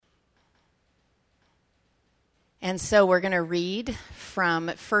And so we're going to read from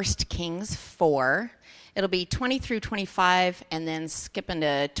 1 Kings 4. It'll be 20 through 25 and then skip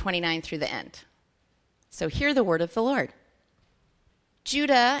into 29 through the end. So hear the word of the Lord.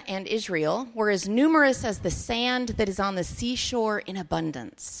 Judah and Israel were as numerous as the sand that is on the seashore in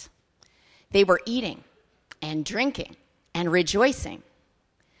abundance. They were eating and drinking and rejoicing.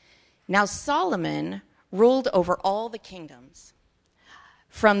 Now Solomon ruled over all the kingdoms,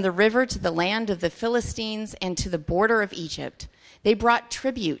 from the river to the land of the Philistines and to the border of Egypt. They brought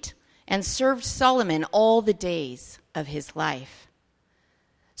tribute and served Solomon all the days of his life.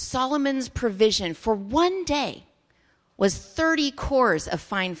 Solomon's provision for one day was 30 cores of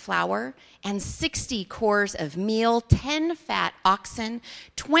fine flour and 60 cores of meal, 10 fat oxen,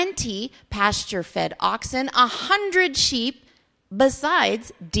 20 pasture-fed oxen, 100 sheep,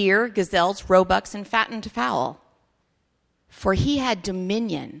 besides deer, gazelles, roebucks, and fattened fowl. For he had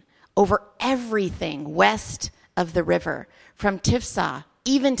dominion over everything west of the river, from Tiphsah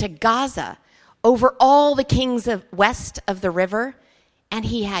even to Gaza, over all the kings of west of the river, and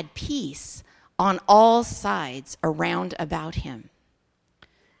he had peace on all sides around about him.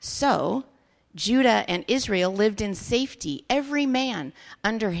 So Judah and Israel lived in safety, every man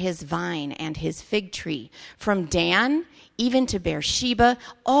under his vine and his fig tree, from Dan even to Beersheba,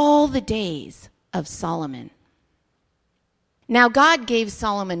 all the days of Solomon. Now God gave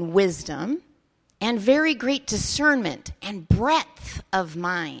Solomon wisdom and very great discernment and breadth of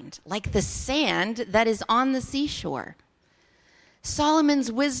mind, like the sand that is on the seashore.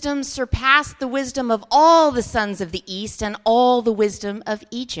 Solomon's wisdom surpassed the wisdom of all the sons of the east and all the wisdom of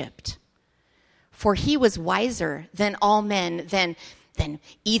Egypt. For he was wiser than all men, than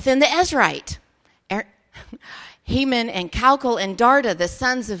Ethan the Ezrahite, Heman and Calcol and Darda, the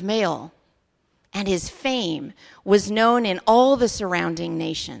sons of Mael. And his fame was known in all the surrounding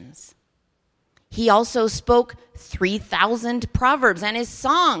nations. He also spoke 3,000 proverbs, and his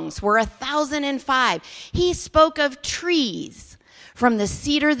songs were 1,005. He spoke of trees, from the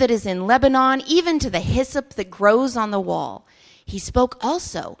cedar that is in Lebanon, even to the hyssop that grows on the wall. He spoke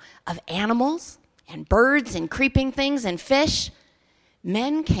also of animals and birds and creeping things and fish.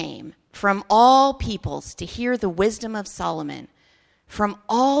 Men came from all peoples to hear the wisdom of Solomon, from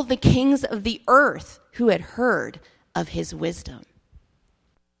all the kings of the earth who had heard of his wisdom.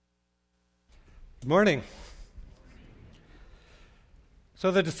 Good morning.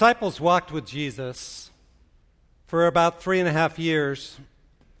 So the disciples walked with Jesus for about 3.5 years,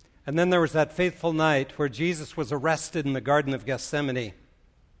 and then there was that fateful night where Jesus was arrested in the Garden of Gethsemane.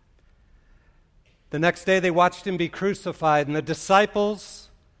 The next day they watched him be crucified, and the disciples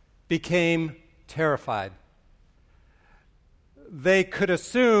became terrified. They could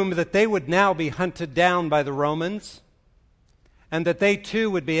assume that they would now be hunted down by the Romans and that they too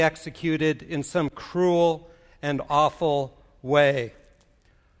would be executed in some cruel and awful way.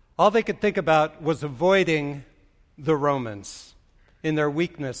 All they could think about was avoiding the Romans in their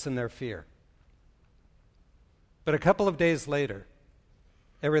weakness and their fear. But a couple of days later,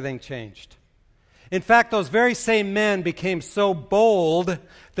 everything changed. In fact, those very same men became so bold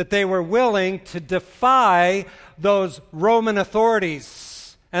that they were willing to defy those Roman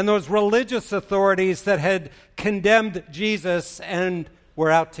authorities and those religious authorities that had condemned Jesus and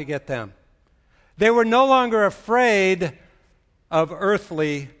were out to get them. They were no longer afraid of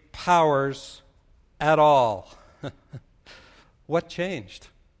earthly powers at all. What changed?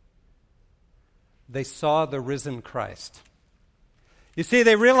 They saw the risen Christ. You see,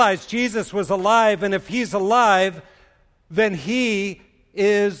 they realized Jesus was alive, and if he's alive, then he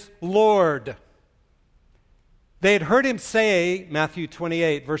is Lord. They had heard him say, Matthew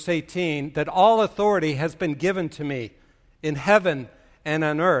 28, verse 18, that all authority has been given to me in heaven and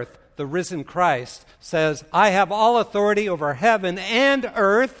on earth. The risen Christ says, I have all authority over heaven and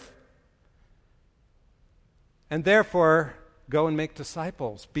earth, and therefore go and make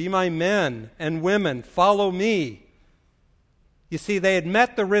disciples. Be my men and women. Follow me. You see, they had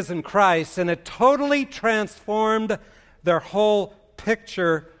met the risen Christ, and it totally transformed their whole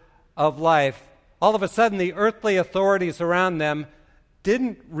picture of life. All of a sudden, the earthly authorities around them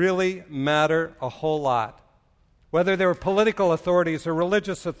didn't really matter a whole lot, whether they were political authorities or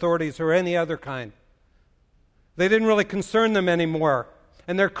religious authorities or any other kind. They didn't really concern them anymore.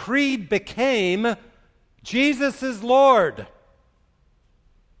 And their creed became, Jesus is Lord.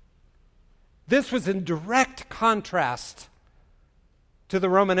 This was in direct contrast to the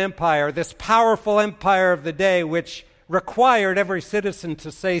Roman Empire, this powerful empire of the day, which required every citizen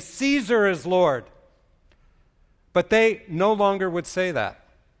to say, Caesar is Lord. But they no longer would say that.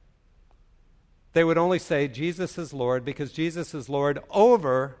 They would only say, Jesus is Lord, because Jesus is Lord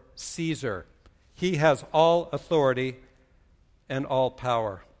over Caesar. He has all authority and all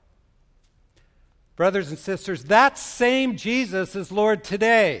power. Brothers and sisters, that same Jesus is Lord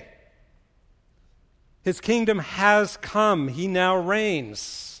today. His kingdom has come. He now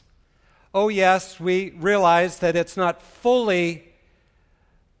reigns. Oh yes, we realize that it's not fully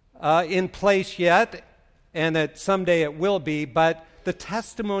in place yet, and that someday it will be, but the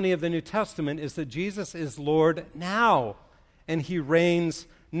testimony of the New Testament is that Jesus is Lord now, and he reigns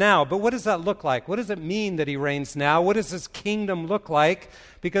now. But what does that look like? What does it mean that he reigns now? What does his kingdom look like?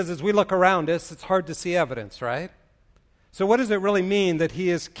 Because as we look around us, it's hard to see evidence, right? So what does it really mean that he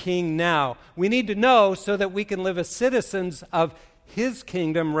is king now? We need to know so that we can live as citizens of his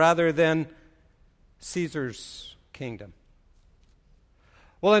kingdom rather than Caesar's kingdom.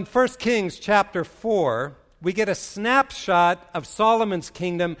 Well, in 1 Kings chapter 4, we get a snapshot of Solomon's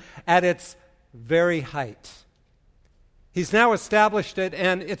kingdom at its very height. He's now established it,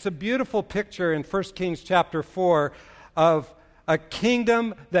 and it's a beautiful picture in 1 Kings chapter 4 of a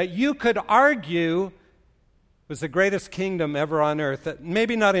kingdom that you could argue was the greatest kingdom ever on earth.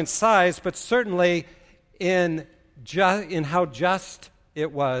 Maybe not in size, but certainly in how just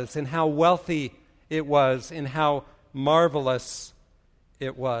it was, in how wealthy it was, in how marvelous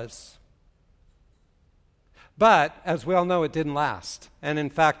it was. But, as we all know, it didn't last. And in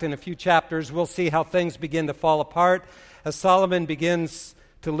fact, in a few chapters, we'll see how things begin to fall apart as Solomon begins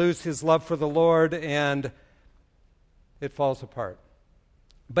to lose his love for the Lord, and it falls apart.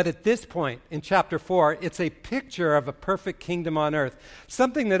 But at this point, in chapter 4, it's a picture of a perfect kingdom on earth,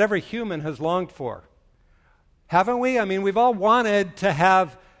 something that every human has longed for. Haven't we? I mean, we've all wanted to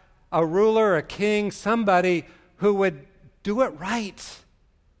have a ruler, a king, somebody who would do it right,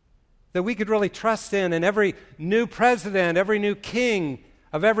 that we could really trust in. And every new president, every new king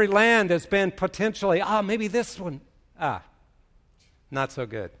of every land has been potentially, maybe this one, not so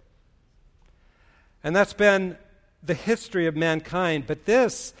good. And that's been the history of mankind. But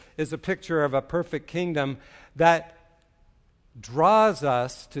this is a picture of a perfect kingdom that draws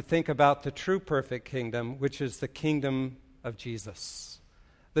us to think about the true perfect kingdom, which is the kingdom of Jesus.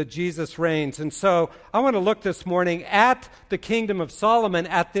 That Jesus reigns. And so I want to look this morning at the kingdom of Solomon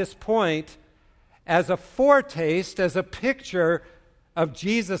at this point as a foretaste, as a picture of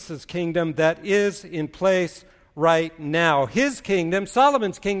Jesus' kingdom that is in place right now. His kingdom,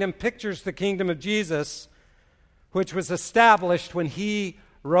 Solomon's kingdom, pictures the kingdom of Jesus, which was established when he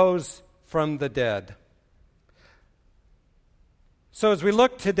rose from the dead. So as we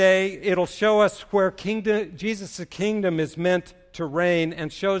look today, it'll show us where Jesus' kingdom is meant to reign,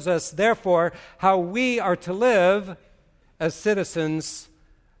 and shows us, therefore, how we are to live as citizens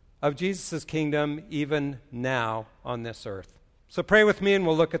of Jesus' kingdom even now on this earth. So pray with me and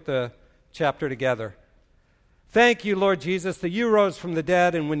we'll look at the chapter together. Thank you, Lord Jesus, that you rose from the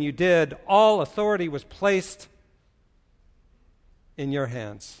dead, and when you did, all authority was placed in your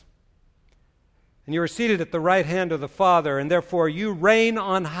hands. And you are seated at the right hand of the Father, and therefore you reign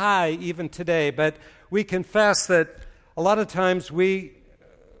on high even today. But we confess that a lot of times we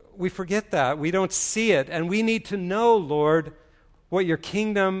forget that. We don't see it. And we need to know, Lord, what your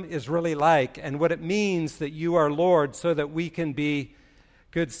kingdom is really like and what it means that you are Lord, so that we can be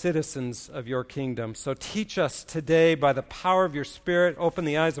good citizens of your kingdom. So teach us today by the power of your Spirit. Open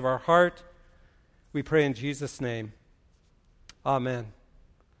the eyes of our heart. We pray in Jesus' name. Amen.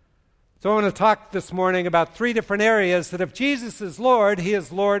 So I want to talk this morning about 3 different areas that if Jesus is Lord, he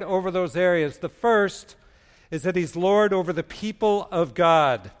is Lord over those areas. The first is that he's Lord over the people of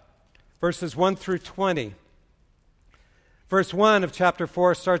God. Verses 1 through 20. Verse 1 of chapter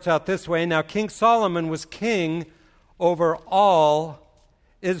 4 starts out this way. Now King Solomon was king over all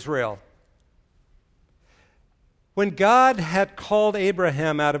Israel. When God had called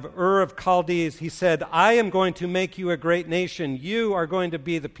Abraham out of Ur of Chaldees, he said, I am going to make you a great nation. You are going to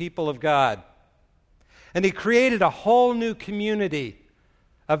be the people of God. And he created a whole new community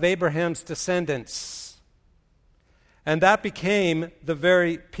of Abraham's descendants. And that became the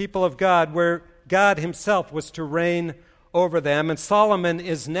very people of God, where God himself was to reign over them. And Solomon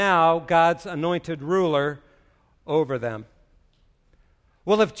is now God's anointed ruler over them.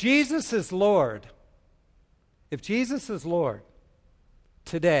 Well, if Jesus is Lord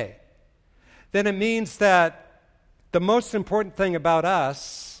today, then it means that the most important thing about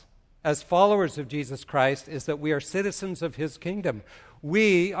us as followers of Jesus Christ is that we are citizens of his kingdom.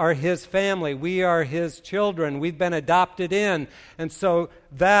 We are his family. We are his children. We've been adopted in. And so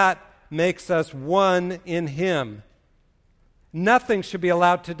that makes us one in him. Nothing should be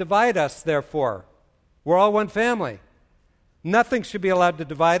allowed to divide us, therefore. We're all one family. Nothing should be allowed to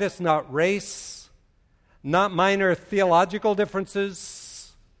divide us, not race, not minor theological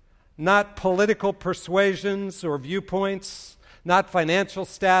differences, not political persuasions or viewpoints, not financial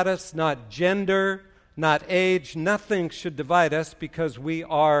status, not gender, not age. Nothing should divide us because we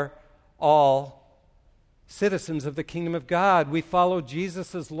are all citizens of the kingdom of God. We follow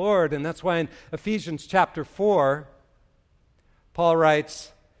Jesus as Lord, and that's why in Ephesians chapter 4, Paul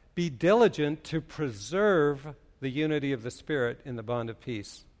writes, "Be diligent to preserve the unity of the Spirit in the bond of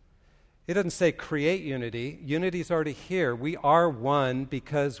peace." It doesn't say create unity. Unity's already here. We are one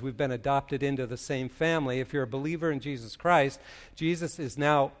because we've been adopted into the same family. If you're a believer in Jesus Christ, Jesus is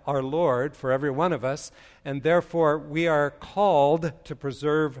now our Lord for every one of us, and therefore we are called to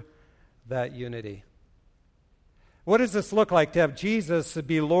preserve that unity. What does this look like to have Jesus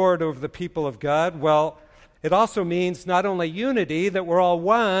be Lord over the people of God? Well, it also means not only unity, that we're all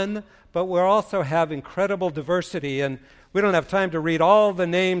one, but we also have incredible diversity. And we don't have time to read all the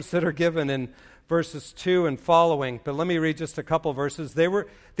names that are given in verses 2 and following, but let me read just a couple verses.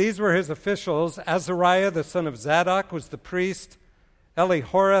 These were his officials. Azariah, the son of Zadok, was the priest.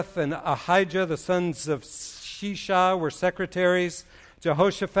 Elihorath and Ahijah, the sons of Shisha, were secretaries.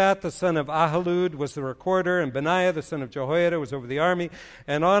 Jehoshaphat, the son of Ahilud, was the recorder, and Benaiah, the son of Jehoiada, was over the army,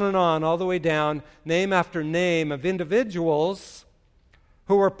 and on, all the way down, name after name of individuals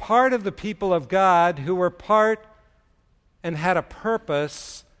who were part of the people of God, who were part and had a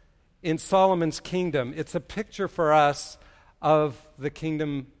purpose in Solomon's kingdom. It's a picture for us of the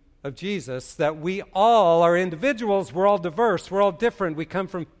kingdom of Jesus, that we all are individuals, we're all diverse, we're all different, we come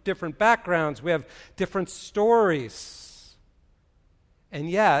from different backgrounds, we have different stories. And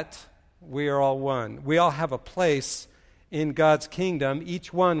yet, we are all one. We all have a place in God's kingdom.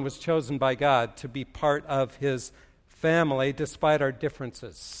 Each one was chosen by God to be part of his family, despite our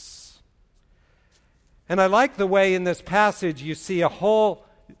differences. And I like the way in this passage you see a whole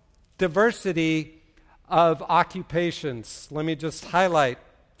diversity of occupations. Let me just highlight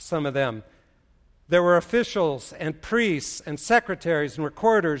some of them. There were officials and priests and secretaries and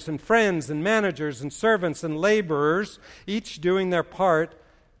recorders and friends and managers and servants and laborers, each doing their part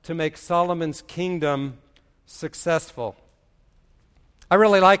to make Solomon's kingdom successful. I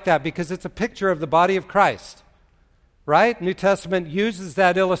really like that because it's a picture of the body of Christ, right? New Testament uses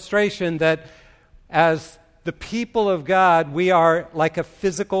that illustration that as the people of God, we are like a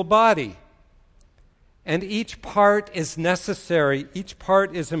physical body. And each part is necessary. Each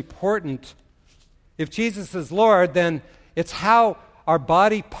part is important. If Jesus is Lord, then it's how our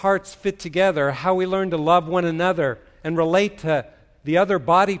body parts fit together, how we learn to love one another and relate to the other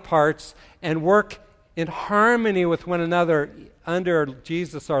body parts and work in harmony with one another under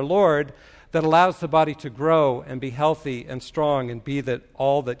Jesus our Lord, that allows the body to grow and be healthy and strong and be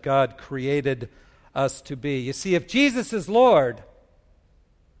all that God created us to be. You see, if Jesus is Lord,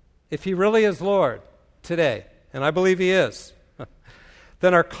 if he really is Lord today, and I believe he is,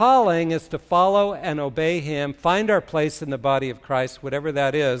 then our calling is to follow and obey him, find our place in the body of Christ, whatever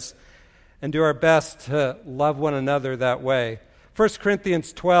that is, and do our best to love one another that way. 1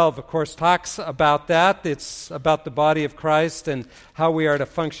 Corinthians 12, of course, talks about that. It's about the body of Christ and how we are to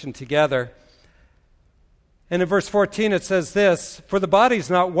function together. And in verse 14 it says this, "For the body is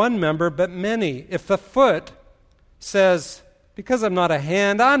not one member, but many. If the foot says, 'Because I'm not a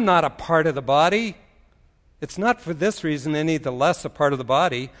hand, I'm not a part of the body,' it's not for this reason any the less a part of the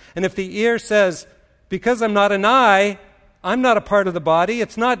body. And if the ear says, 'Because I'm not an eye, I'm not a part of the body,'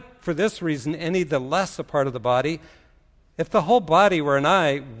 it's not for this reason any the less a part of the body. If the whole body were an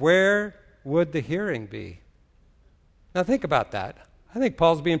eye, where would the hearing be?" Now think about that. I think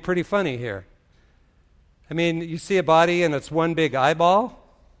Paul's being pretty funny here. I mean, you see a body and it's one big eyeball,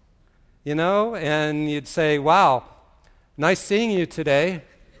 and you'd say, "Wow, nice seeing you today."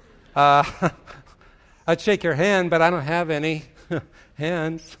 I'd shake your hand, but I don't have any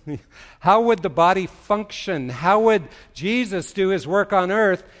hands. How would the body function? How would Jesus do his work on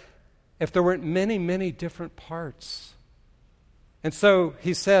earth if there weren't many, many different parts? And so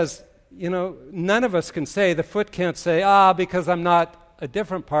he says, none of us can say, the foot can't say, because I'm not a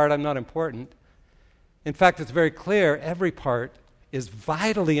different part, I'm not important. In fact, it's very clear every part is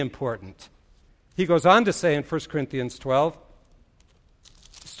vitally important. He goes on to say in 1 Corinthians 12,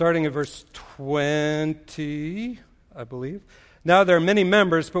 starting at verse 20, I believe, "Now there are many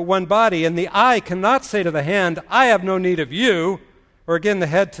members, but one body, and the eye cannot say to the hand, 'I have no need of you,' or again the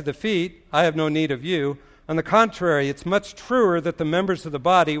head to the feet, 'I have no need of you.' On the contrary, it's much truer that the members of the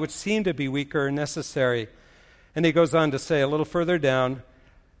body, which seem to be weaker, are necessary." And he goes on to say a little further down,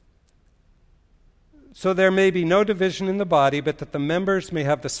 "So there may be no division in the body, but that the members may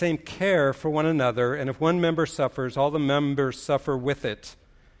have the same care for one another, and if one member suffers, all the members suffer with it.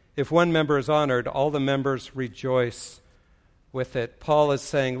 If one member is honored, all the members rejoice with it. Paul is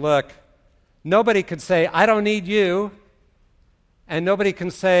saying, look, nobody can say, I don't need you, and nobody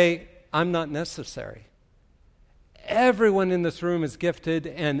can say, I'm not necessary. Everyone in this room is gifted,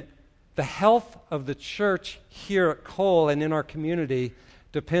 and the health of the church here at Cole and in our community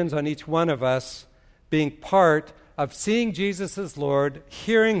depends on each one of us being part of seeing Jesus as Lord,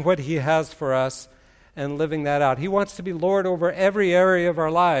 hearing what he has for us, and living that out. He wants to be Lord over every area of our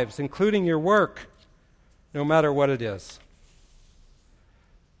lives, including your work, no matter what it is.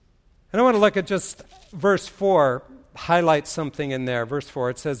 And I want to look at just verse 4, highlight something in there. Verse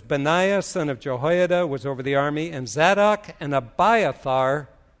 4, it says, Benaiah, son of Jehoiada, was over the army, and Zadok and Abiathar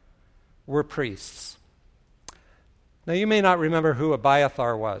were priests. Now, you may not remember who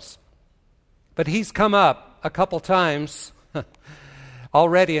Abiathar was, but he's come up a couple times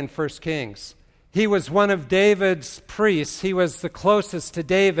already in 1 Kings. He was one of David's priests. He was the closest to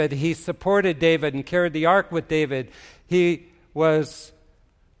David. He supported David and carried the ark with David. He was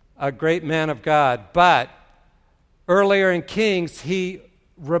a great man of God. But earlier in Kings, he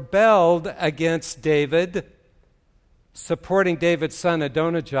rebelled against David, supporting David's son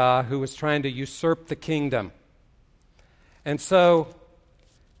Adonijah, who was trying to usurp the kingdom. And so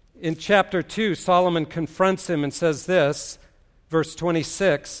in chapter 2, Solomon confronts him and says this, verse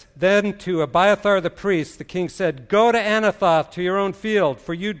 26, Then to Abiathar the priest, the king said, Go to Anathoth, to your own field,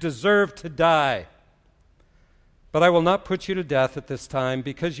 for you deserve to die. But I will not put you to death at this time,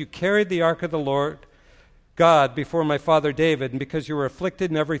 because you carried the ark of the Lord God before my father David, and because you were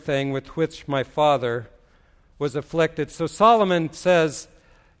afflicted in everything with which my father was afflicted. So Solomon says,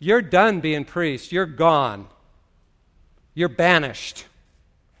 you're done being priest. You're gone. You're banished.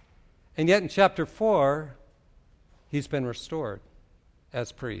 And yet in chapter 4, he's been restored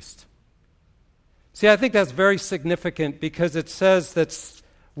as priest. See, I think that's very significant because it says that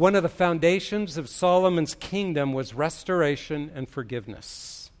one of the foundations of Solomon's kingdom was restoration and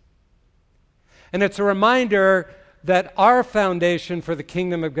forgiveness. And it's a reminder that our foundation for the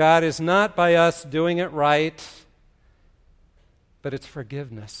kingdom of God is not by us doing it right, but it's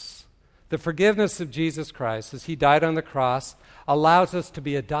forgiveness. The forgiveness of Jesus Christ, as he died on the cross, allows us to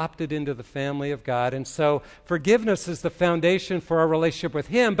be adopted into the family of God. And so forgiveness is the foundation for our relationship with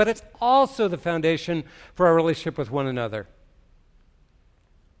him, but it's also the foundation for our relationship with one another.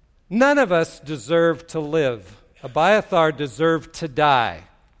 None of us deserve to live. Abiathar deserved to die.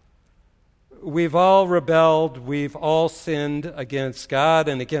 We've all rebelled. We've all sinned against God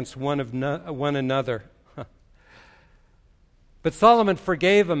and against one another. But Solomon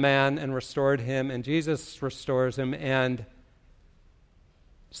forgave a man and restored him, and Jesus restores him. And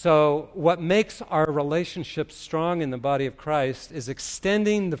so what makes our relationship strong in the body of Christ is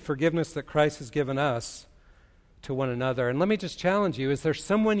extending the forgiveness that Christ has given us to one another. And let me just challenge you, is there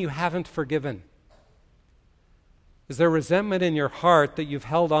someone you haven't forgiven? Is there resentment in your heart that you've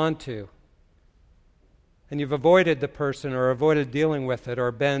held on to? And you've avoided the person or avoided dealing with it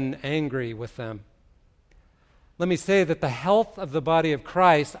or been angry with them? Let me say that the health of the body of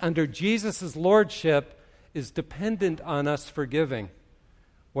Christ under Jesus' lordship is dependent on us forgiving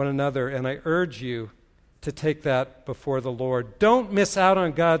one another, and I urge you to take that before the Lord. Don't miss out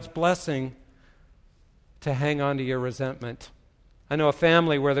on God's blessing to hang on to your resentment. I know a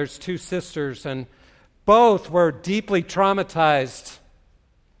family where there's two sisters, and both were deeply traumatized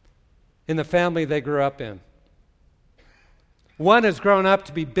in the family they grew up in. One has grown up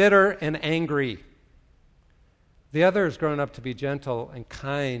to be bitter and angry. The other has grown up to be gentle and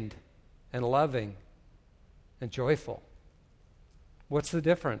kind and loving and joyful. What's the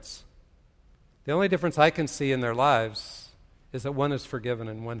difference? The only difference I can see in their lives is that one is forgiven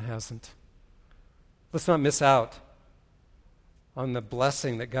and one hasn't. Let's not miss out on the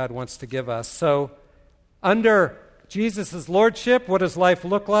blessing that God wants to give us. So, under Jesus' lordship, what does life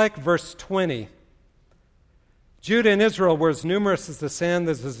look like? Verse 20. Judah and Israel were as numerous as the sand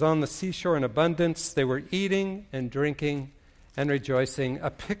that is on the seashore in abundance. They were eating and drinking and rejoicing,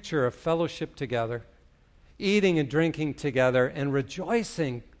 a picture of fellowship together, eating and drinking together and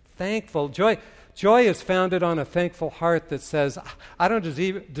rejoicing, thankful. Joy is founded on a thankful heart that says, I don't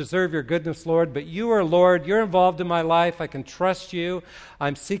deserve your goodness, Lord, but you are Lord. You're involved in my life. I can trust you.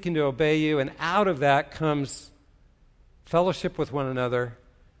 I'm seeking to obey you. And out of that comes fellowship with one another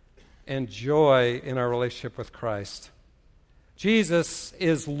and joy in our relationship with Christ. Jesus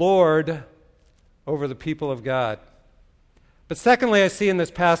is Lord over the people of God. But secondly, I see in this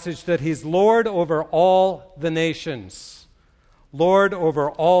passage that he's Lord over all the nations. Lord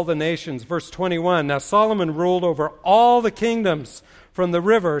over all the nations. Verse 21, Now Solomon ruled over all the kingdoms from the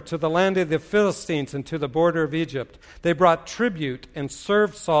river to the land of the Philistines and to the border of Egypt. They brought tribute and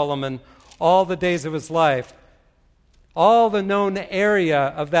served Solomon all the days of his life. All the known area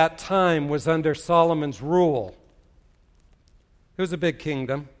of that time was under Solomon's rule. It was a big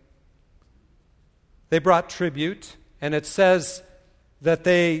kingdom. They brought tribute, and it says that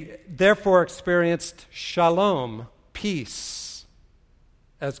they therefore experienced shalom, peace,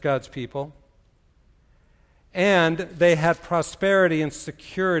 as God's people. And they had prosperity and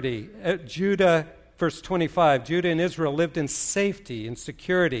security. Judah, verse 25, Judah and Israel lived in safety and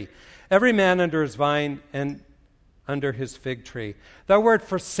security, every man under his vine and under his fig tree. The word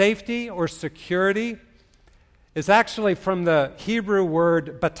for safety or security is actually from the Hebrew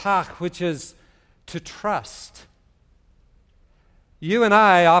word batach, which is to trust. You and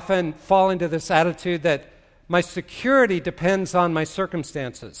I often fall into this attitude that my security depends on my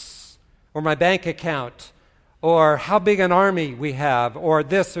circumstances or my bank account or how big an army we have or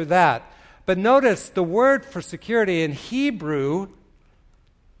this or that. But notice the word for security in Hebrew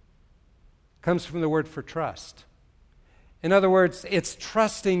comes from the word for trust. In other words, it's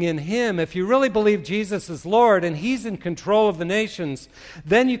trusting in Him. If you really believe Jesus is Lord and He's in control of the nations,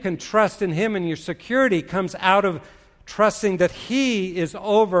 then you can trust in Him, and your security comes out of trusting that He is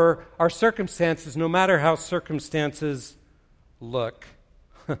over our circumstances, no matter how circumstances look.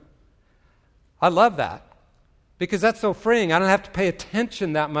 I love that, because that's so freeing. I don't have to pay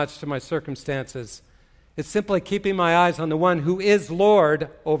attention that much to my circumstances. It's simply keeping my eyes on the one who is Lord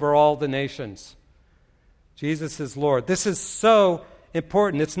over all the nations. Jesus is Lord. This is so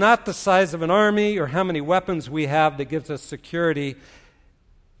important. It's not the size of an army or how many weapons we have that gives us security.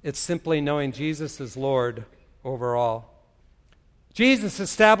 It's simply knowing Jesus is Lord over all. Jesus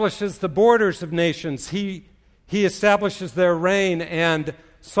establishes the borders of nations. He establishes their reign, and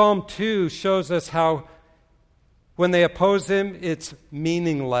Psalm 2 shows us how when they oppose Him, it's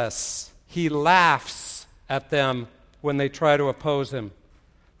meaningless. He laughs at them when they try to oppose Him.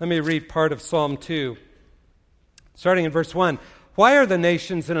 Let me read part of Psalm 2. Starting in verse 1, why are the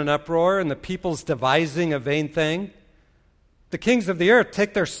nations in an uproar and the peoples devising a vain thing? The kings of the earth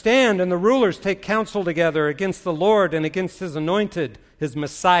take their stand, and the rulers take counsel together against the Lord and against His anointed, His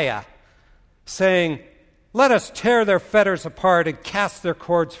Messiah, saying, let us tear their fetters apart and cast their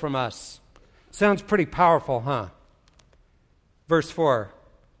cords from us. Sounds pretty powerful, huh? Verse 4,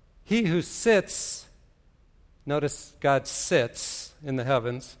 He who sits, notice God sits in the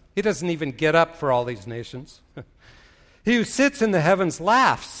heavens. He doesn't even get up for all these nations. He who sits in the heavens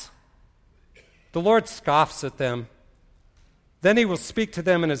laughs. The Lord scoffs at them. Then He will speak to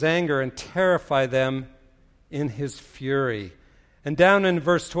them in His anger and terrify them in His fury. And down in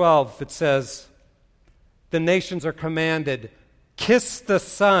verse 12 it says, the nations are commanded, kiss the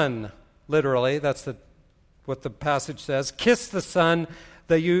Son. Literally, that's what the passage says. Kiss the Son,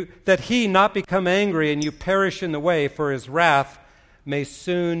 that He not become angry and you perish in the way, for His wrath may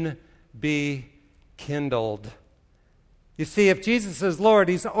soon be kindled. You see, if Jesus is Lord,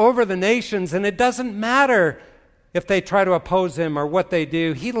 He's over the nations, and it doesn't matter if they try to oppose Him or what they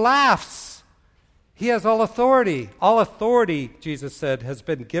do. He laughs. He has all authority. All authority, Jesus said, has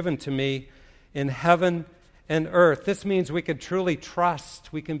been given to me in heaven and earth. This means we can truly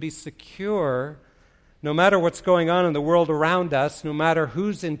trust. We can be secure no matter what's going on in the world around us, no matter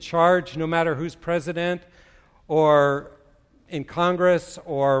who's in charge, no matter who's president or in Congress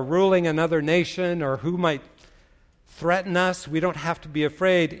or ruling another nation or who might threaten us. We don't have to be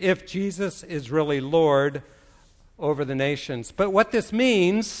afraid if Jesus is really Lord over the nations. But what this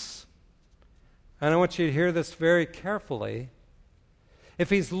means, and I want you to hear this very carefully, if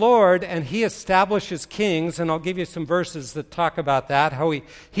He's Lord and He establishes kings, and I'll give you some verses that talk about that, how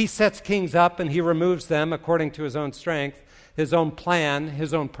he sets kings up and He removes them according to His own strength, His own plan,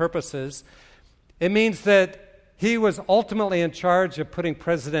 His own purposes. It means that He was ultimately in charge of putting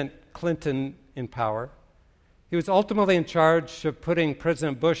President Clinton in power. He was ultimately in charge of putting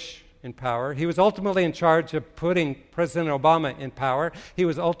President Bush in power. He was ultimately in charge of putting President Obama in power. He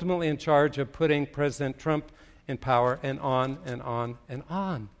was ultimately in charge of putting President Trump in power, and on and on and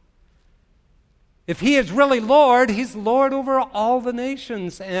on. If He is really Lord, He's Lord over all the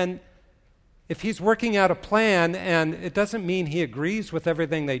nations. And if He's working out a plan, and it doesn't mean He agrees with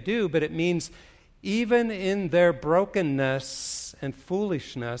everything they do, but it means even in their brokenness and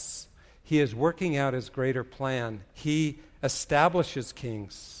foolishness, He is working out His greater plan. He establishes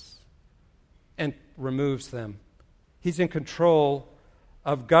kings and removes them. He's in control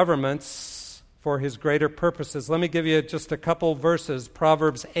of governments for His greater purposes. Let me give you just a couple verses.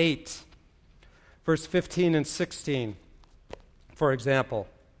 Proverbs 8, verse 15 and 16, for example,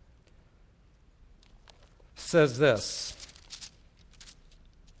 says this.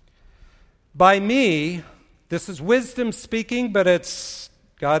 By me, this is wisdom speaking, but it's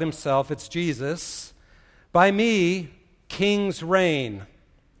God Himself, it's Jesus. By me kings reign,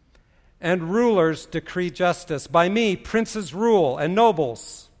 and rulers decree justice. By me, princes rule, and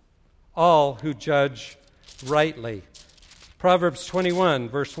nobles, all who judge rightly. Proverbs 21,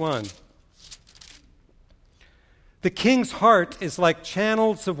 verse 1. The king's heart is like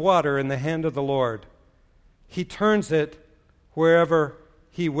channels of water in the hand of the Lord. He turns it wherever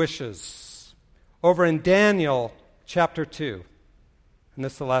he wishes. Over in Daniel chapter 2, and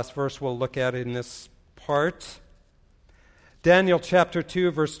this is the last verse we'll look at in this part. Daniel chapter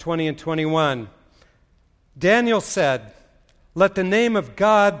 2, verse 20 and 21. Daniel said, "Let the name of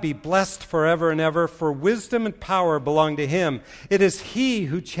God be blessed forever and ever, for wisdom and power belong to him. It is he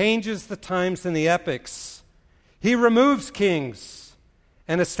who changes the times and the epochs. He removes kings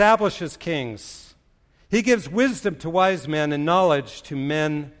and establishes kings. He gives wisdom to wise men and knowledge to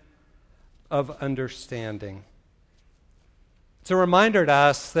men of understanding." It's a reminder to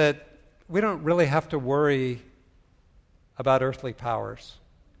us that we don't really have to worry about earthly powers.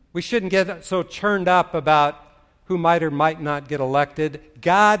 We shouldn't get so churned up about who might or might not get elected.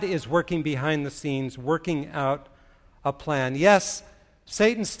 God is working behind the scenes, working out a plan. Yes,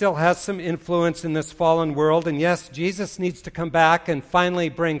 Satan still has some influence in this fallen world, and yes, Jesus needs to come back and finally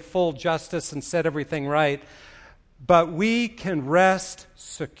bring full justice and set everything right. But we can rest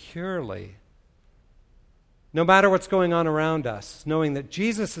securely, no matter what's going on around us, knowing that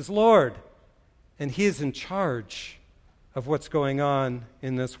Jesus is Lord, and he is in charge of what's going on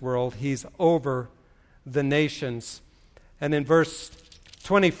in this world. He's over the nations. And in verse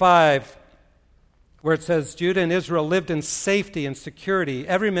 25, where it says, Judah and Israel lived in safety and security,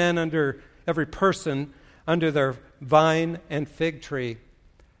 every person under their vine and fig tree.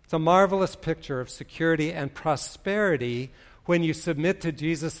 It's a marvelous picture of security and prosperity when you submit to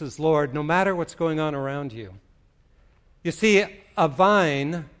Jesus as Lord, no matter what's going on around you. You see, a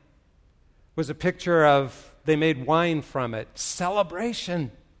vine was a picture of, they made wine from it,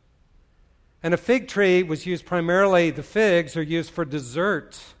 celebration. And a fig tree was used primarily, the figs are used for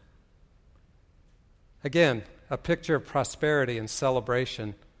dessert. Again, a picture of prosperity and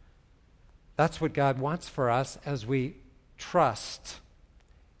celebration. That's what God wants for us as we trust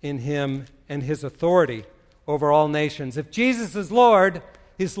in him and his authority over all nations. If Jesus is Lord,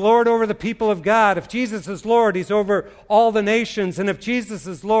 he's Lord over the people of God. If Jesus is Lord, he's over all the nations. And if Jesus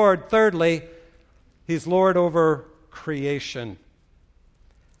is Lord, thirdly, he's Lord over creation.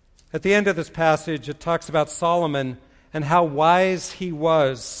 At the end of this passage, it talks about Solomon and how wise he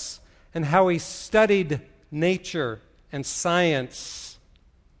was, and how he studied nature and science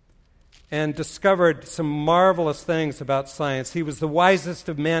and discovered some marvelous things about science. He was the wisest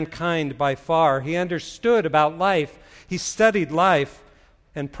of mankind by far. He understood about life. He studied life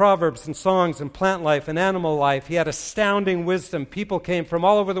and proverbs and songs and plant life and animal life. He had astounding wisdom. People came from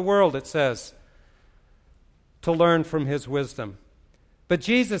all over the world, it says, to learn from his wisdom. But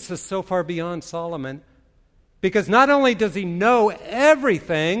Jesus is so far beyond Solomon, because not only does he know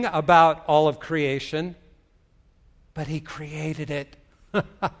everything about all of creation, but he created it.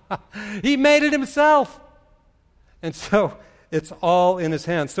 He made it himself. And so it's all in his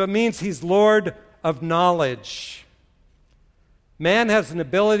hands. So it means he's Lord of knowledge. Man has an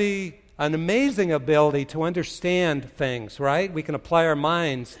amazing ability to understand things, right? We can apply our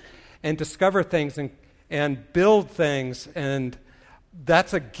minds and discover things and build things, and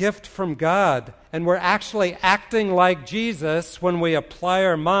that's a gift from God. And we're actually acting like Jesus when we apply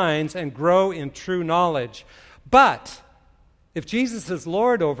our minds and grow in true knowledge. But if Jesus is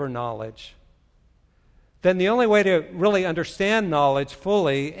Lord over knowledge, then the only way to really understand knowledge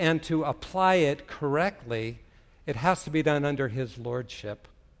fully and to apply it correctly, it has to be done under his lordship.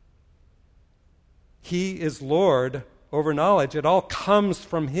 He is Lord over knowledge. It all comes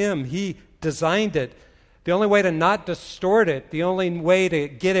from him. He designed it. The only way to not distort it, the only way to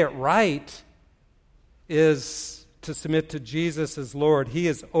get it right, is to submit to Jesus as Lord. He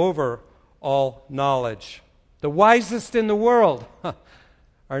is over all knowledge. The wisest in the world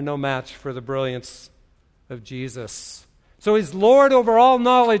are no match for the brilliance of Jesus. So he's Lord over all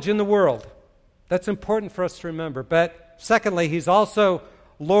knowledge in the world. That's important for us to remember. But secondly, he's also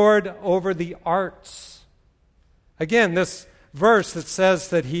Lord over the arts. Again, this verse that says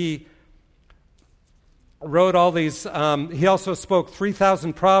that he wrote all these, he also spoke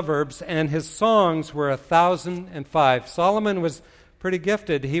 3,000 proverbs, and his songs were 1,005. Solomon was pretty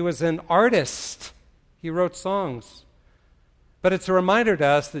gifted. He was an artist. He wrote songs. But it's a reminder to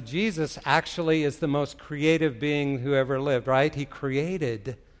us that Jesus actually is the most creative being who ever lived, right? He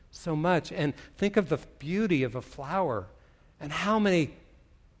created so much. And think of the beauty of a flower and how many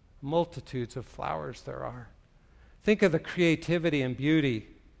multitudes of flowers there are. Think of the creativity and beauty.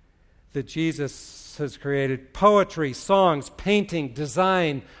 that Jesus has created. Poetry, songs, painting,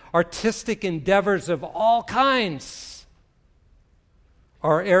 design, artistic endeavors of all kinds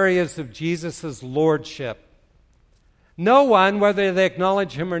are areas of Jesus' lordship. No one, whether they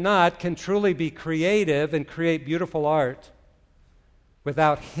acknowledge him or not, can truly be creative and create beautiful art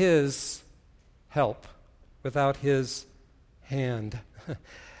without his help, without his hand.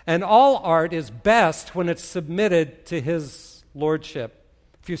 And all art is best when it's submitted to his lordship.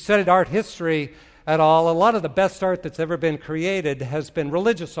 If you studied art history at all, a lot of the best art that's ever been created has been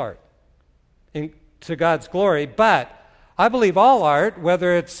religious art to God's glory. But I believe all art,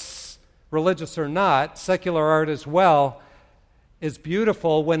 whether it's religious or not, secular art as well, is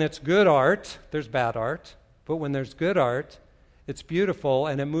beautiful when it's good art. There's bad art, but when there's good art, it's beautiful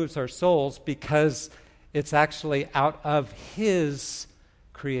and it moves our souls because it's actually out of his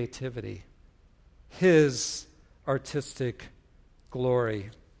creativity, his artistic glory.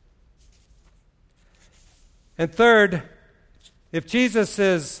 And third, if Jesus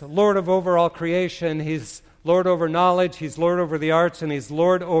is Lord of overall creation, he's Lord over knowledge, he's Lord over the arts, and he's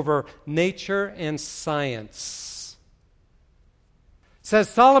Lord over nature and science. It says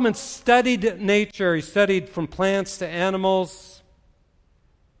Solomon studied nature. He studied from plants to animals.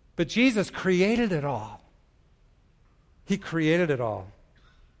 But Jesus created it all. He created it all.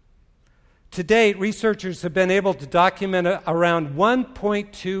 To date, researchers have been able to document around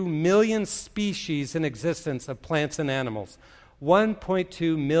 1.2 million species in existence of plants and animals.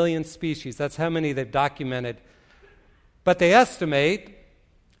 1.2 million species. That's how many they've documented. But they estimate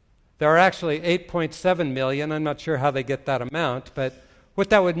there are actually 8.7 million. I'm not sure how they get that amount, but what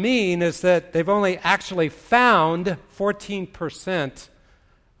that would mean is that they've only actually found 14%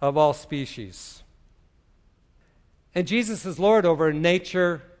 of all species. And Jesus is Lord over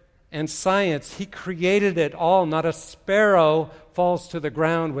nature and science. He created it all. Not a sparrow falls to the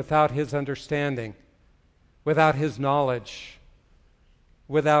ground without his understanding, without his knowledge,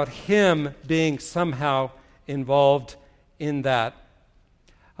 without him being somehow involved in that.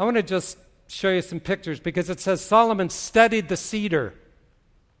 I want to just show you some pictures because it says Solomon studied the cedar.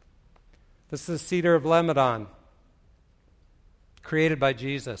 This is the cedar of Lebanon, created by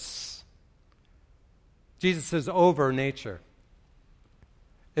Jesus. Jesus is over nature.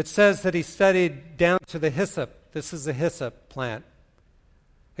 It says that he studied down to the hyssop. This is a hyssop plant.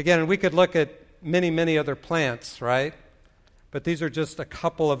 Again, we could look at many, many other plants, right? But these are just a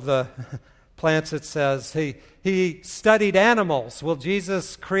couple of the plants. It says he studied animals. Well,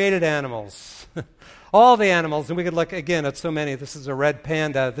 Jesus created animals. All the animals. And we could look, again, at so many. This is a red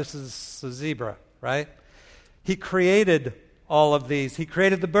panda. This is a zebra, right? He created all of these. He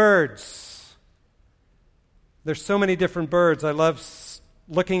created the birds. There's so many different birds. I love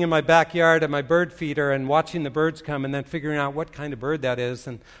looking in my backyard at my bird feeder and watching the birds come and then figuring out what kind of bird that is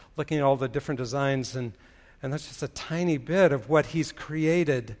and looking at all the different designs. And that's just a tiny bit of what he's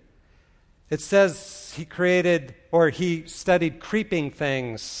created. It says he created, or he studied creeping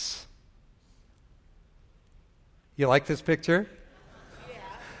things. You like this picture?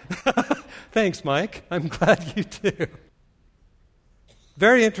 Yeah. Thanks, Mike. I'm glad you do.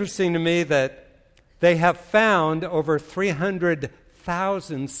 Very interesting to me that they have found over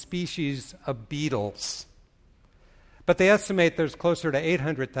 300,000 species of beetles. But they estimate there's closer to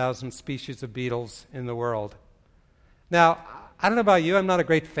 800,000 species of beetles in the world. Now, I don't know about you, I'm not a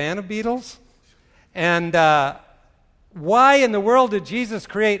great fan of beetles. And why in the world did Jesus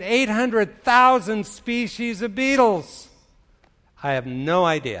create 800,000 species of beetles? I have no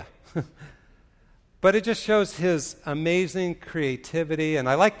idea. But it just shows his amazing creativity. And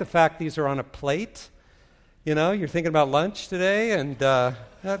I like the fact these are on a plate. You know, you're thinking about lunch today, and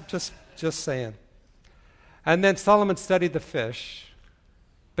just saying. And then Solomon studied the fish,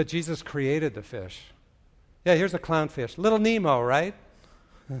 but Jesus created the fish. Yeah, here's a clownfish. Little Nemo, right?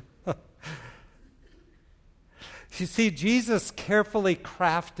 You see, Jesus carefully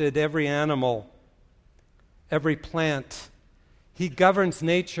crafted every animal, every plant. He governs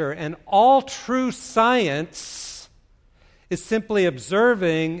nature, and all true science is simply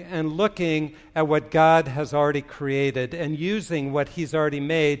observing and looking at what God has already created and using what he's already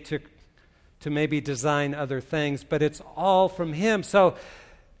made to maybe design other things, but it's all from him. So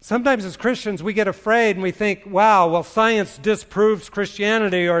sometimes as Christians we get afraid and we think, wow, well, science disproves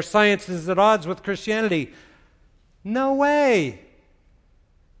Christianity or science is at odds with Christianity. No way.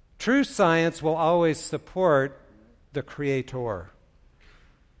 True science will always support the Creator.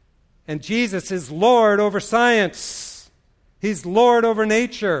 And Jesus is Lord over science. He's Lord over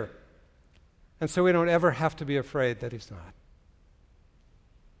nature. And so we don't ever have to be afraid that he's not.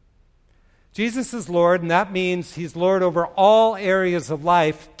 Jesus is Lord, and that means he's Lord over all areas of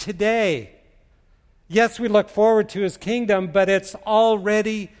life today. Yes, we look forward to his kingdom, but it's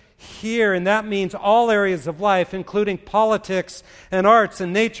already here, and that means all areas of life, including politics and arts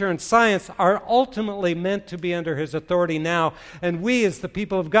and nature and science, are ultimately meant to be under his authority now. And we, as the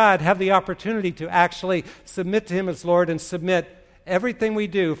people of God, have the opportunity to actually submit to him as Lord and submit everything we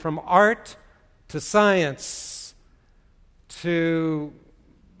do, from art to science to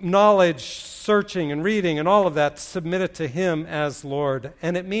knowledge searching and reading and all of that, submit it to him as Lord.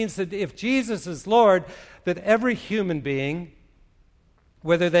 And it means that if Jesus is Lord, that every human being,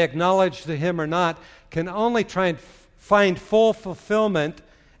 whether they acknowledge to him or not, can only try and find full fulfillment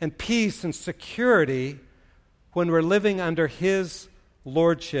and peace and security when we're living under his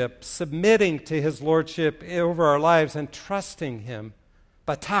lordship, submitting to his lordship over our lives and trusting him.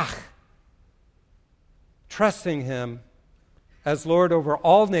 Batach. Trusting him as Lord over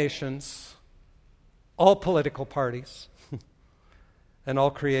all nations, all political parties, and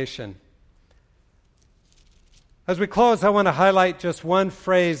all creation. As we close, I want to highlight just one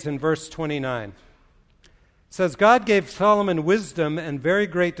phrase in verse 29. It says, God gave Solomon wisdom and very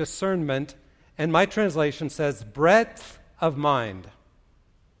great discernment, and my translation says, breadth of mind.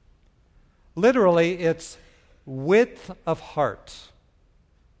 Literally, it's width of heart.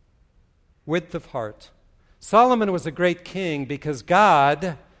 Width of heart. Solomon was a great king because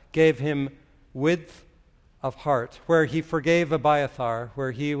God gave him width of heart, where he forgave Abiathar,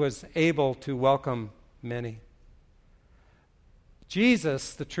 where he was able to welcome many.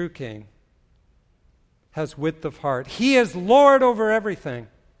 Jesus, the true king, has width of heart. He is Lord over everything.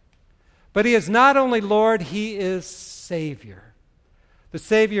 But he is not only Lord, he is Savior. The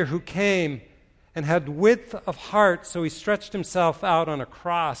Savior who came and had width of heart, so he stretched himself out on a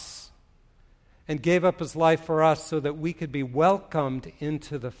cross and gave up his life for us so that we could be welcomed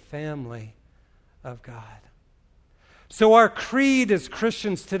into the family of God. So our creed as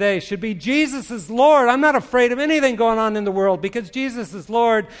Christians today should be, Jesus is Lord. I'm not afraid of anything going on in the world because Jesus is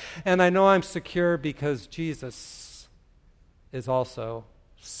Lord, and I know I'm secure because Jesus is also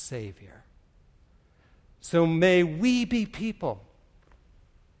Savior. So may we be people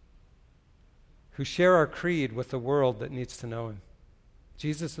who share our creed with the world that needs to know him.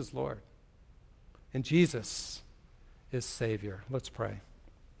 Jesus is Lord, and Jesus is Savior. Let's pray.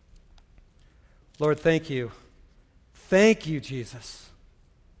 Lord, thank you. Thank you, Jesus,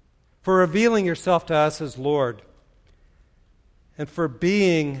 for revealing yourself to us as Lord and for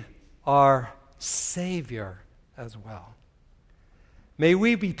being our Savior as well. May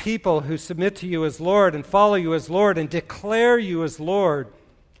we be people who submit to you as Lord and follow you as Lord and declare you as Lord.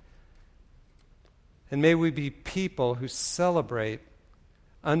 And may we be people who celebrate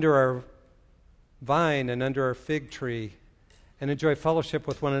under our vine and under our fig tree and enjoy fellowship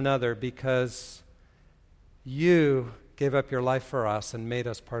with one another because you gave up your life for us and made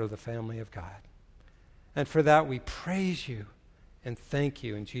us part of the family of God. And for that we praise you and thank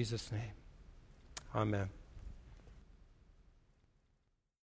you in Jesus' name. Amen.